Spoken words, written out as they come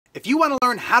If you want to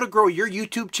learn how to grow your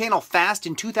YouTube channel fast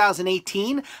in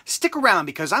 2018, stick around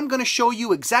because I'm going to show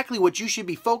you exactly what you should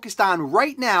be focused on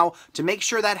right now to make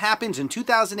sure that happens in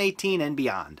 2018 and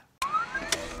beyond.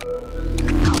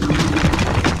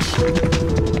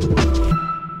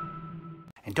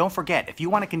 And don't forget, if you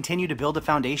want to continue to build a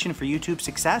foundation for YouTube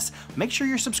success, make sure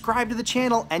you're subscribed to the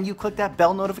channel and you click that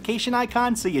bell notification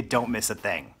icon so you don't miss a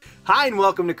thing. Hi and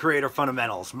welcome to Creator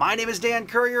Fundamentals. My name is Dan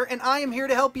Currier and I am here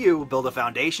to help you build a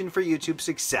foundation for YouTube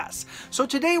success. So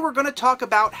today we're going to talk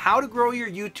about how to grow your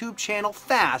YouTube channel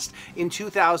fast in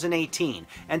 2018.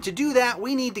 And to do that,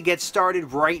 we need to get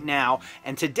started right now.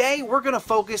 And today we're going to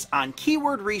focus on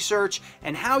keyword research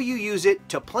and how you use it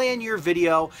to plan your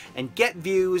video and get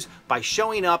views by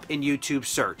showing up in YouTube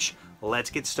search.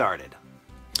 Let's get started.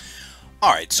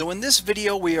 Alright, so in this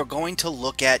video we are going to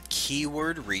look at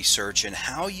keyword research and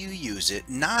how you use it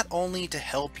not only to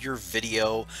help your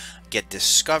video get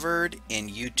discovered in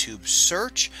YouTube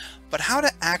search, but how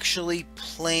to actually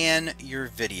plan your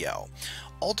video.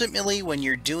 Ultimately, when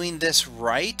you're doing this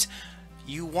right,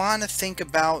 you want to think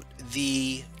about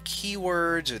the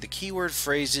keywords or the keyword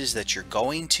phrases that you're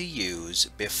going to use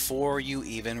before you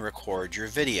even record your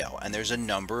video, and there's a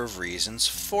number of reasons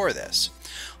for this.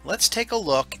 Let's take a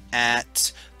look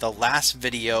at the last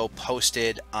video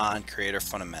posted on Creator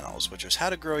Fundamentals, which was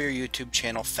how to grow your YouTube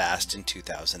channel fast in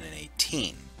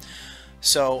 2018.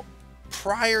 So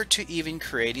prior to even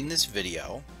creating this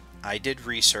video, I did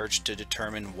research to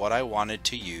determine what I wanted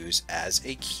to use as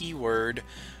a keyword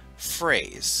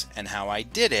phrase, and how I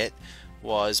did it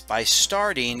was by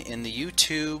starting in the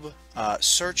YouTube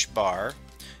search bar,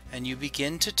 and you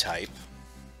begin to type,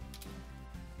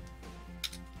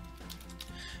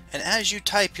 and as you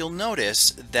type you'll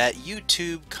notice that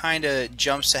YouTube kind of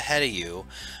jumps ahead of you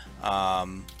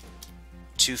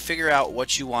to figure out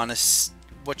what you want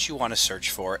to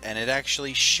search for, and it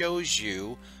actually shows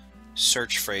you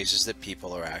search phrases that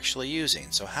people are actually using.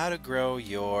 So how to grow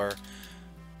your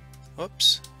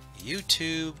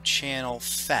YouTube channel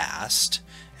fast,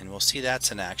 and we'll see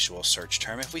that's an actual search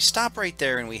term. If we stop right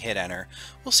there and we hit enter,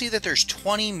 we'll see that there's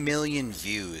 20 million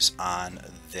views on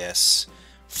this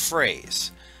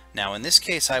phrase. Now in this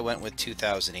case I went with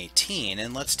 2018,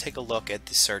 and let's take a look at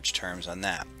the search terms on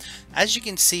that. As you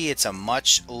can see, it's a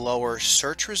much lower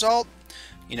search result,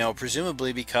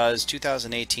 presumably because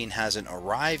 2018 hasn't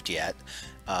arrived yet.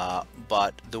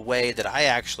 But the way that I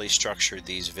actually structured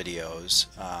these videos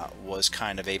was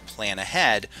kind of a plan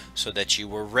ahead so that you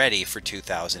were ready for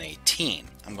 2018.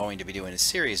 I'm going to be doing a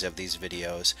series of these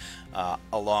videos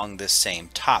along this same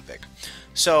topic.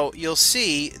 So you'll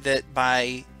see that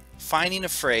by finding a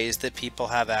phrase that people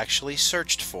have actually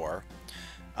searched for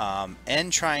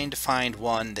and trying to find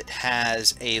one that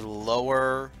has a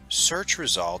lower search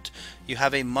result, you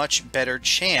have a much better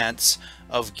chance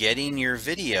of getting your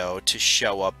video to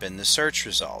show up in the search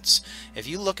results. If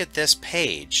you look at this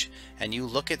page and you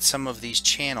look at some of these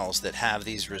channels that have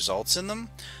these results in them,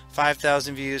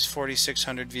 5,000 views,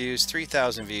 4,600 views,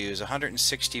 3,000 views,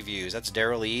 160 views, that's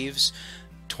Daryl Eves,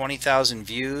 20,000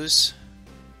 views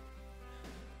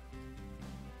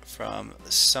from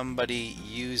somebody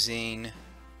using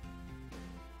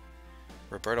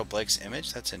Roberto Blake's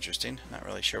image. That's interesting. Not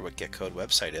really sure what GetCode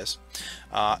website is.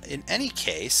 In any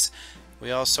case,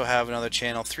 we also have another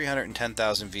channel,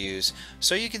 310,000 views.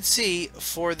 So you can see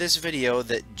for this video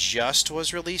that just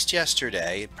was released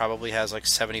yesterday, it probably has like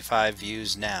 75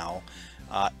 views now.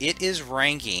 It is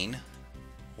ranking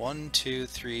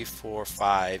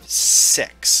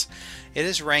 6. It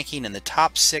is ranking in the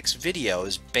top 6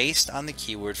 videos based on the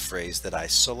keyword phrase that I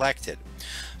selected.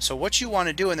 So what you want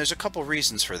to do, and there's a couple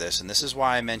reasons for this, and this is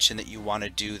why I mentioned that you want to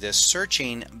do this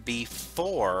searching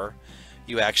before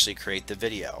you actually create the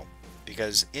video.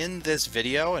 Because in this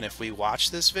video, and if we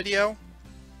watch this video,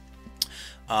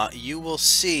 you will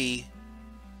see,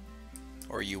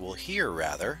 or you will hear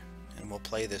rather, and we'll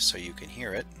play this so you can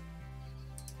hear it.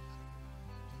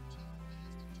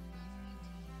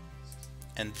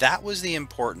 And that was the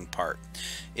important part.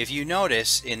 If you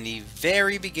notice, in the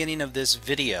very beginning of this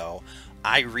video,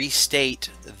 I restate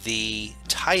the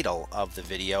title of the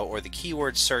video or the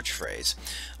keyword search phrase.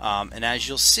 And as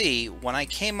you'll see, when I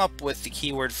came up with the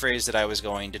keyword phrase that I was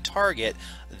going to target,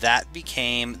 that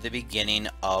became the beginning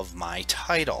of my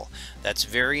title. That's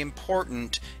very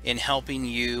important in helping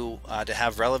you to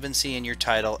have relevancy in your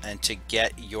title and to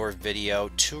get your video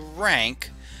to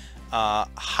rank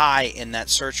high in that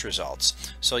search results.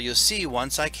 So you'll see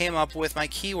once I came up with my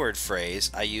keyword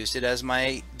phrase, I used it as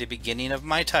the beginning of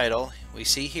my title, we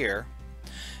see here,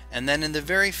 and then in the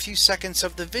very few seconds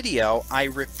of the video I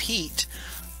repeat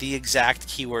the exact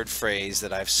keyword phrase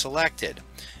that I've selected.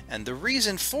 And the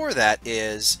reason for that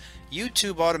is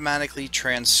YouTube automatically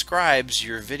transcribes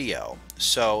your video.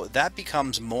 So that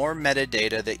becomes more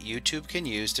metadata that YouTube can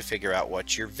use to figure out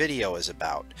what your video is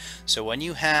about. So when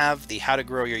you have the How to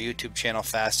Grow Your YouTube Channel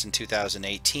Fast in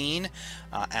 2018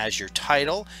 as your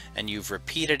title, and you've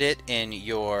repeated it in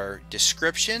your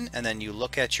description, and then you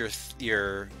look at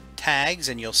your tags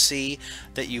and you'll see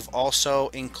that you've also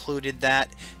included that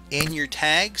in your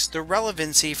tags, the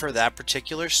relevancy for that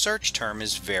particular search term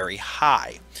is very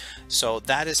high. So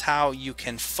that is how you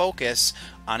can focus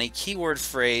on a keyword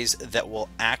phrase that will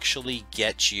actually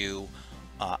get you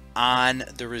on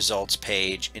the results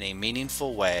page in a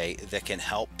meaningful way that can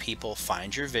help people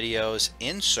find your videos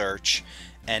in search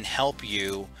and help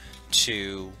you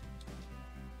to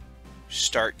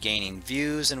start gaining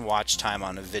views and watch time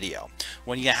on a video.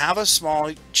 When you have a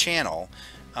small channel,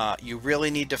 you really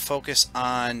need to focus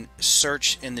on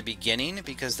search in the beginning,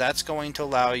 because that's going to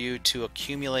allow you to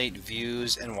accumulate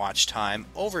views and watch time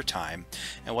over time.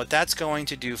 And what that's going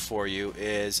to do for you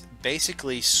is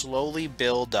basically slowly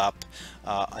build up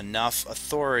enough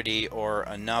authority or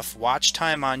enough watch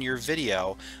time on your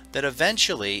video that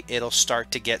eventually it'll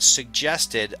start to get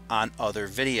suggested on other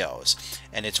videos.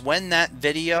 And it's when that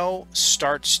video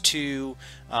starts to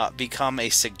become a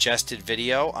suggested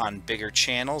video on bigger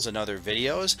channels and other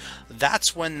videos,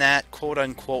 that's when that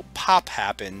quote-unquote pop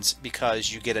happens,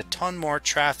 because you get a ton more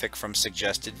traffic from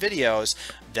suggested videos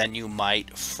than you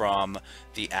might from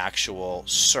the actual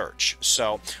search.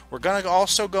 So we're going to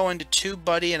also go into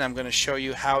TubeBuddy, and I'm going to show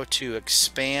you how to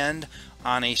expand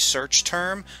on a search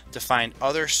term to find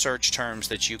other search terms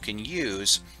that you can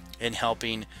use in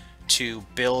helping to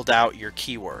build out your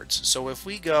keywords. So if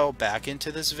we go back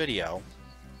into this video,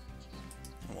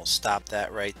 and we'll stop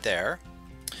that right there,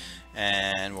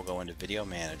 and we'll go into Video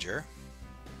Manager.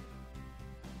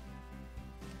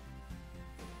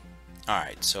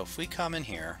 Alright, so if we come in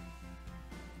here,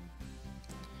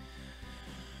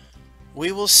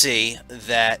 we will see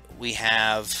that we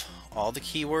have all the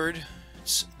keywords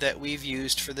that we've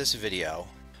used for this video.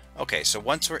 Okay, so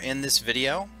once we're in this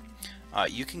video,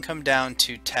 you can come down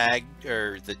to tag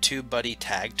or the TubeBuddy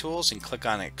tag tools and click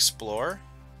on Explore,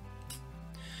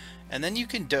 and then you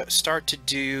can start to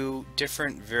do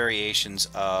different variations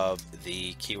of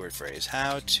the keyword phrase.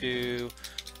 How to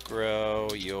grow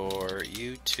your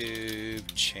YouTube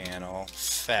channel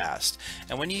fast.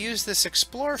 And when you use this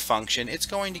Explore function, it's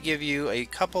going to give you a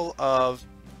couple of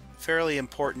fairly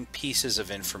important pieces of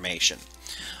information.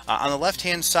 On the left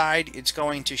hand side, it's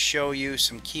going to show you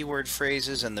some keyword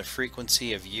phrases and the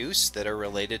frequency of use that are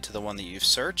related to the one that you've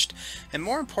searched. And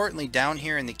more importantly, down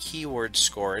here in the keyword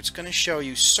score, it's going to show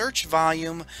you search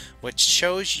volume, which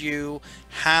shows you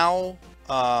how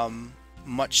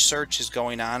much search is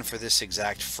going on for this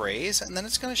exact phrase, and then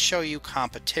it's going to show you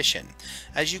competition.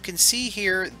 As you can see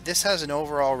here, this has an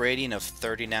overall rating of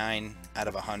 39 out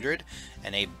of 100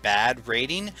 and a bad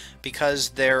rating because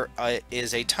there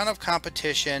is a ton of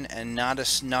competition and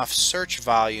not enough search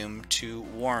volume to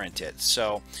warrant it.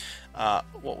 So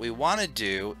what we want to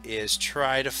do is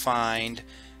try to find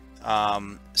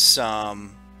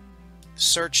some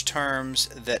search terms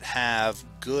that have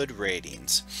good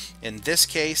ratings. In this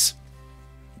case,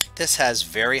 this has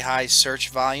very high search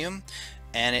volume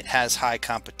and it has high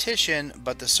competition,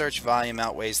 but the search volume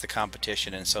outweighs the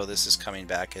competition, and so this is coming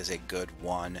back as a good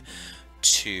one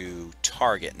to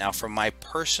target. Now, from my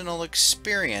personal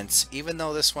experience, even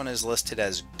though this one is listed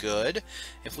as good,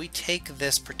 if we take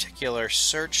this particular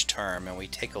search term and we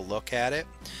take a look at it,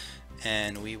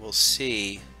 and we will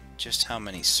see just how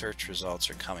many search results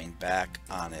are coming back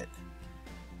on it.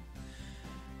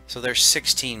 So there's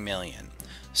 16 million.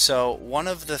 So one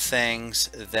of the things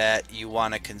that you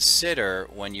want to consider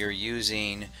when you're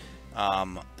using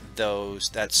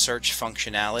that search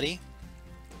functionality,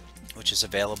 which is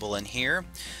available in here,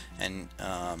 and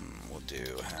we'll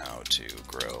do how to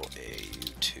grow a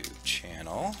YouTube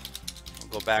channel.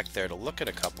 We'll go back there to look at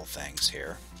a couple things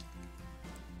here.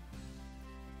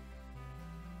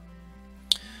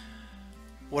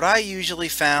 What I usually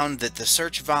found that the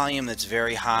search volume that's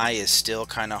very high is still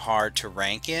kind of hard to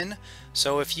rank in.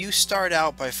 So if you start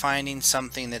out by finding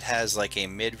something that has like a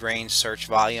mid-range search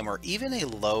volume or even a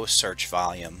low search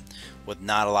volume with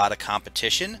not a lot of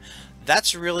competition,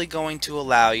 that's really going to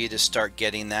allow you to start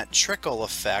getting that trickle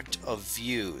effect of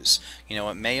views. You know,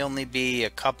 it may only be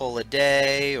a couple a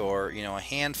day or, you know, a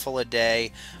handful a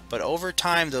day, but over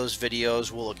time those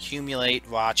videos will accumulate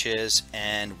watches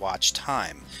and watch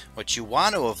time. What you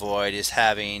want to avoid is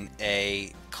having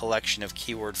a collection of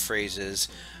keyword phrases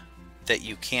that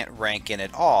you can't rank in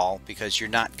at all, because you're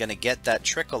not going to get that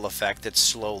trickle effect that's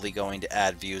slowly going to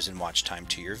add views and watch time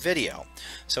to your video.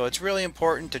 So it's really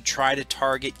important to try to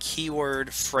target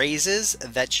keyword phrases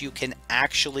that you can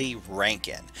actually rank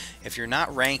in. If you're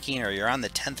not ranking, or you're on the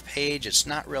 10th page, it's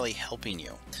not really helping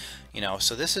you.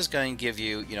 So this is going to give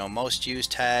you, most used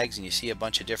tags, and you see a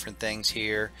bunch of different things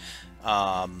here.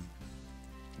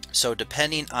 So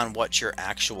depending on what your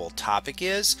actual topic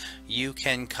is, you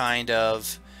can kind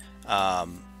of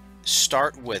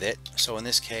start with it. So in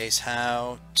this case,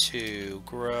 how to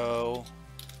grow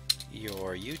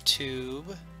your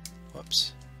YouTube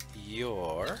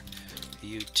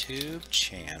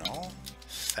channel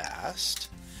fast,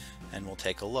 and we'll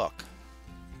take a look.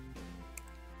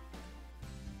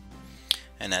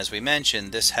 And as we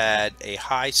mentioned, this had a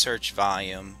high search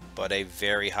volume but a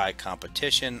very high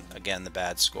competition. Again, the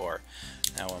bad score.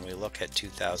 Now when we look at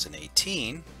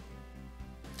 2018,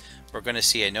 we're going to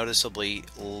see a noticeably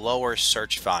lower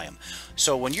search volume.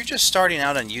 So when you're just starting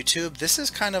out on YouTube, this is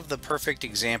kind of the perfect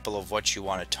example of what you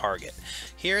want to target.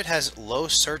 Here it has low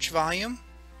search volume,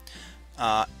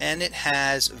 and it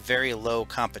has very low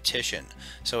competition.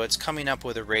 So it's coming up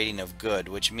with a rating of good,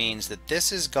 which means that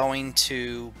this is going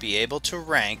to be able to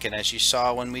rank, and as you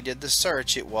saw when we did the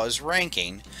search, it was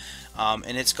ranking,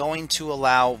 and it's going to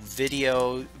allow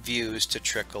video views to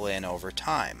trickle in over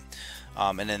time.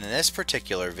 And then in this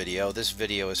particular video, this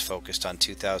video is focused on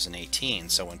 2018.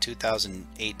 So when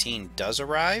 2018 does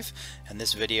arrive, and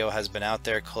this video has been out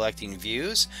there collecting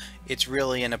views, it's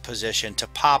really in a position to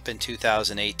pop in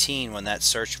 2018 when that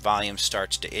search volume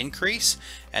starts to increase,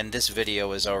 and this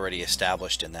video is already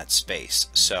established in that space.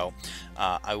 So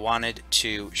I wanted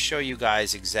to show you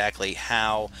guys exactly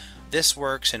how this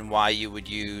works and why you would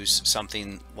use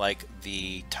something like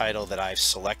the title that I've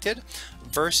selected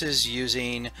versus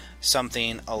using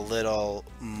something a little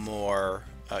more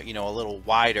a little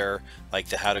wider, like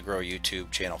the How to Grow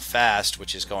YouTube Channel Fast,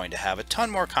 which is going to have a ton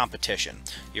more competition.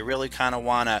 You really kind of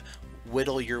want to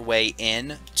whittle your way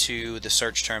in to the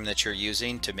search term that you're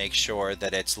using to make sure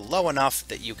that it's low enough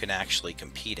that you can actually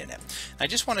compete in it. I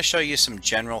just want to show you some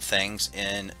general things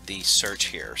in the search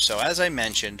here. So as I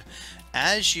mentioned,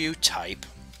 as you type,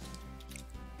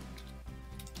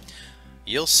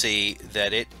 you'll see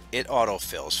that it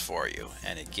autofills for you,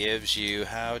 and it gives you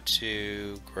how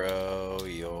to grow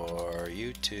your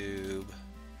YouTube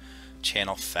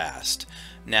channel fast.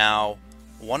 Now,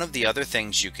 one of the other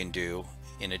things you can do,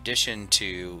 in addition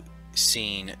to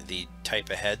seeing the type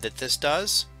ahead that this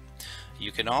does,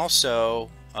 you can also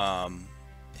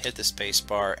hit the space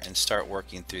bar and start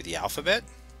working through the alphabet,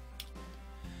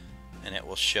 and it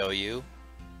will show you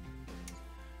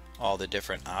all the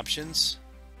different options.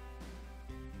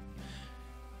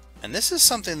 And this is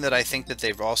something that I think that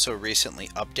they've also recently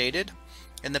updated.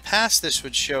 In the past, this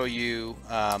would show you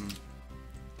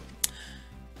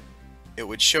it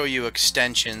would show you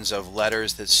extensions of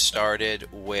letters that started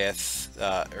with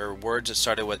or words that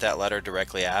started with that letter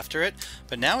directly after it,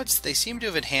 but now they seem to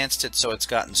have enhanced it so it's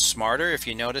gotten smarter. If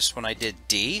you notice, when I did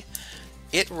D,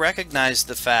 it recognized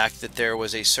the fact that there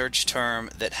was a search term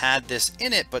that had this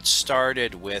in it but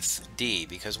started with D,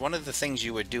 because one of the things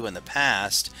you would do in the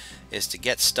past is to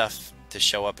get stuff to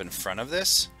show up in front of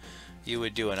this, you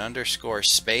would do an underscore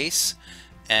space,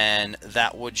 and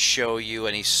that would show you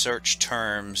any search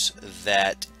terms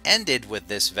that ended with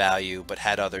this value but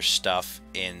had other stuff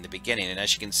in the beginning. And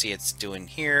as you can see, it's doing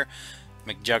here,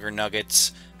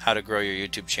 McJuggernuggets, how to grow your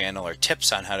YouTube channel, or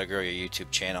tips on how to grow your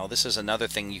YouTube channel. This is another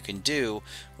thing you can do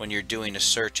when you're doing a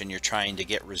search and you're trying to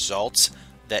get results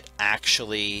that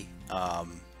actually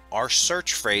are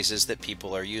search phrases that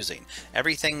people are using.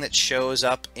 Everything that shows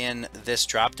up in this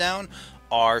drop-down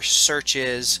are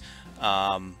searches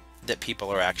that people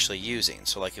are actually using.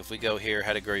 So like if we go here,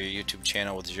 how to grow your YouTube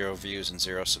channel with 0 views and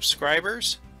 0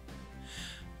 subscribers,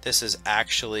 this is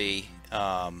actually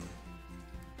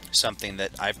something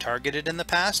that I've targeted in the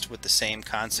past with the same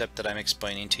concept that I'm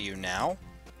explaining to you now,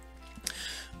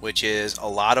 which is a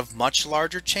lot of much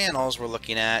larger channels. We're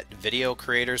looking at video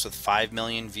creators with 5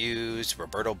 million views,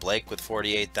 Roberto Blake with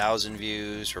 48,000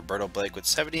 views, Roberto Blake with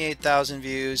 78,000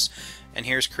 views, and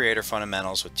here's Creator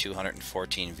Fundamentals with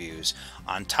 214 views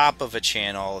on top of a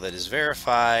channel that is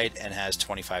verified and has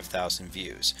 25,000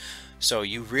 views. So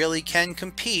you really can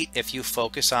compete if you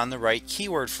focus on the right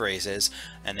keyword phrases,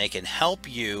 and they can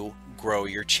help you grow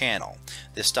your channel.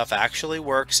 This stuff actually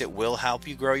works. It will help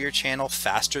you grow your channel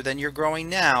faster than you're growing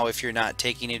now if you're not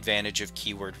taking advantage of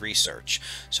keyword research.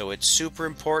 So it's super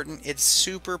important, it's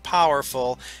super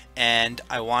powerful, and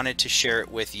I wanted to share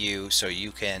it with you so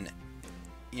you can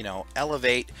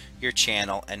elevate your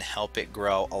channel and help it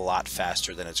grow a lot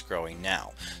faster than it's growing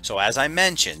now. So as I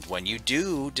mentioned, when you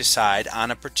do decide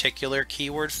on a particular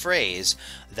keyword phrase,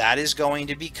 that is going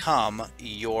to become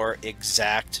your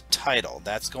exact title.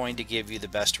 That's going to give you the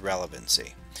best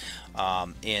relevancy.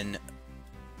 In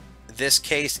this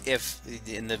case, if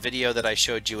in the video that I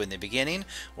showed you in the beginning,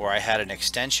 where I had an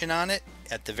extension on it,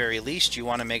 at the very least you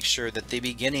want to make sure that the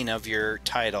beginning of your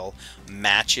title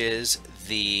matches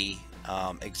the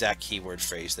exact keyword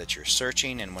phrase that you're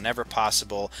searching, and whenever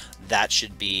possible that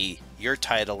should be your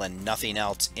title and nothing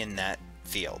else in that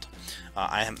field.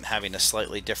 I am having a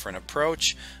slightly different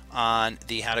approach on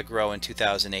the How to Grow in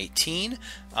 2018,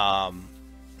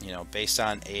 based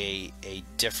on a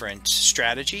different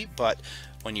strategy. But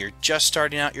when you're just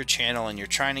starting out your channel and you're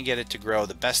trying to get it to grow,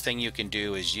 the best thing you can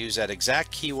do is use that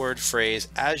exact keyword phrase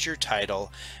as your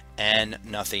title and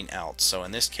nothing else. So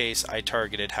in this case, I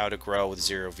targeted how to grow with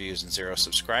 0 views and 0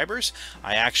 subscribers.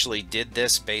 I actually did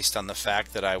this based on the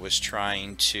fact that I was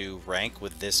trying to rank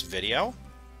with this video,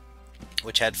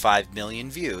 which had 5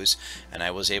 million views, and I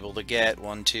was able to get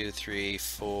 1, 2, 3,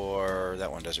 4,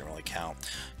 that one doesn't really count,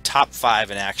 top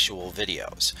 5 in actual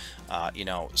videos.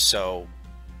 So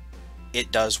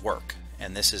it does work,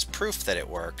 and this is proof that it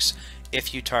works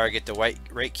if you target the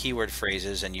right keyword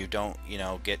phrases and you don't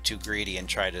get too greedy and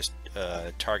try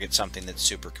to target something that's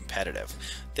super competitive.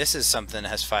 This is something that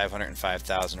has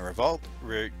 505,000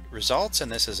 results,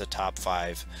 and this is a top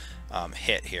 5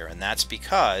 hit here, and that's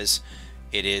because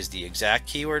it is the exact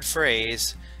keyword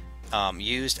phrase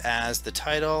used as the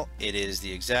title. It is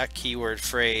the exact keyword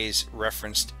phrase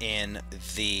referenced in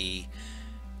the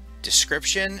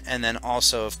description, and then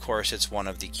also of course it's one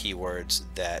of the keywords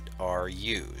that are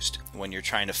used. When you're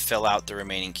trying to fill out the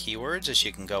remaining keywords, is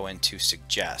you can go into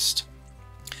suggest,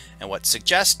 and what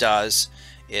suggest does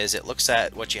is it looks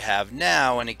at what you have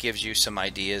now and it gives you some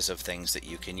ideas of things that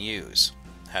you can use.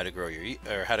 How to grow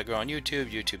how to grow on YouTube,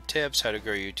 YouTube tips, how to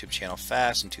grow your YouTube channel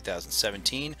fast in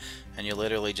 2017, and you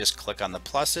literally just click on the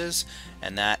pluses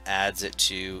and that adds it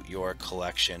to your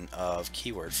collection of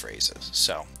keyword phrases.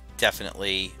 So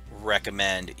definitely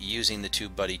recommend using the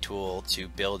TubeBuddy tool to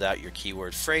build out your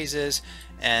keyword phrases,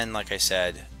 and like I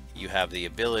said, you have the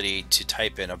ability to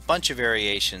type in a bunch of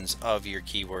variations of your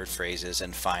keyword phrases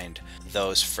and find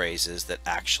those phrases that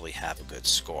actually have a good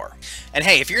score. And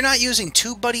hey, if you're not using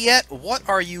TubeBuddy yet, what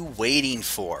are you waiting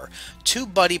for?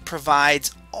 TubeBuddy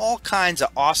provides all kinds of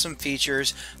awesome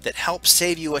features that help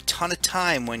save you a ton of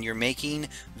time when you're making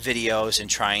videos and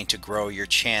trying to grow your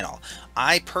channel.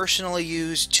 I personally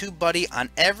use TubeBuddy on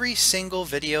every single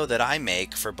video that I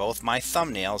make for both my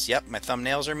thumbnails. Yep, my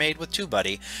thumbnails are made with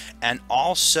TubeBuddy, and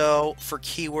also for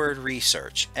keyword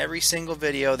research. Every single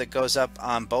video that goes up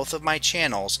on both of my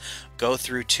channels go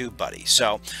through TubeBuddy.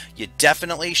 So you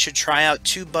definitely should try out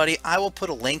TubeBuddy. I will put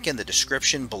a link in the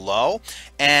description below,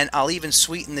 and I'll even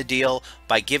sweeten the deal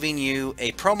by giving you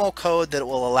a promo code that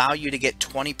will allow you to get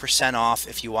 20% off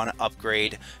if you want to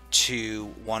upgrade to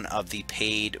one of the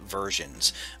paid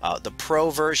versions. The pro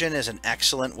version is an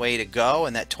excellent way to go,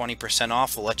 and that 20%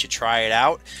 off will let you try it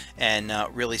out and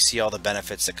really see all the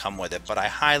benefits that come with it. But I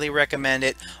highly recommend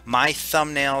it. My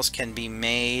thumbnails can be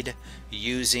made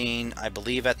using, I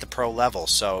believe, at the pro level.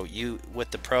 So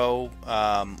with the pro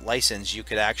license, you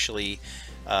could actually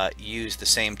use the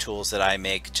same tools that I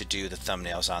make to do the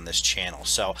thumbnails on this channel.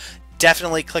 So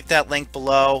definitely click that link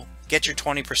below, get your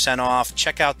 20% off,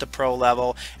 check out the pro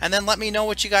level, and then let me know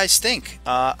what you guys think.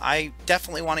 I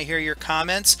definitely want to hear your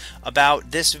comments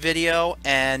about this video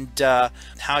and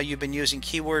how you've been using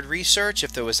keyword research.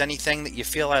 If there was anything that you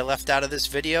feel I left out of this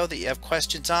video that you have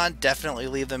questions on, definitely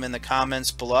leave them in the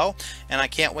comments below, and I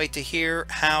can't wait to hear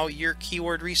how your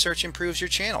keyword research improves your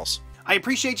channels. I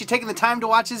appreciate you taking the time to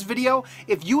watch this video.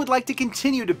 If you would like to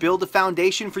continue to build a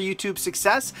foundation for YouTube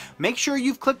success, make sure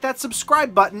you've clicked that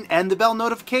subscribe button and the bell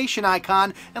notification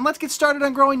icon, and let's get started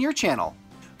on growing your channel.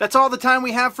 That's all the time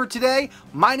we have for today.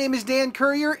 My name is Dan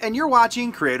Currier, and you're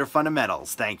watching Creator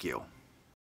Fundamentals. Thank you.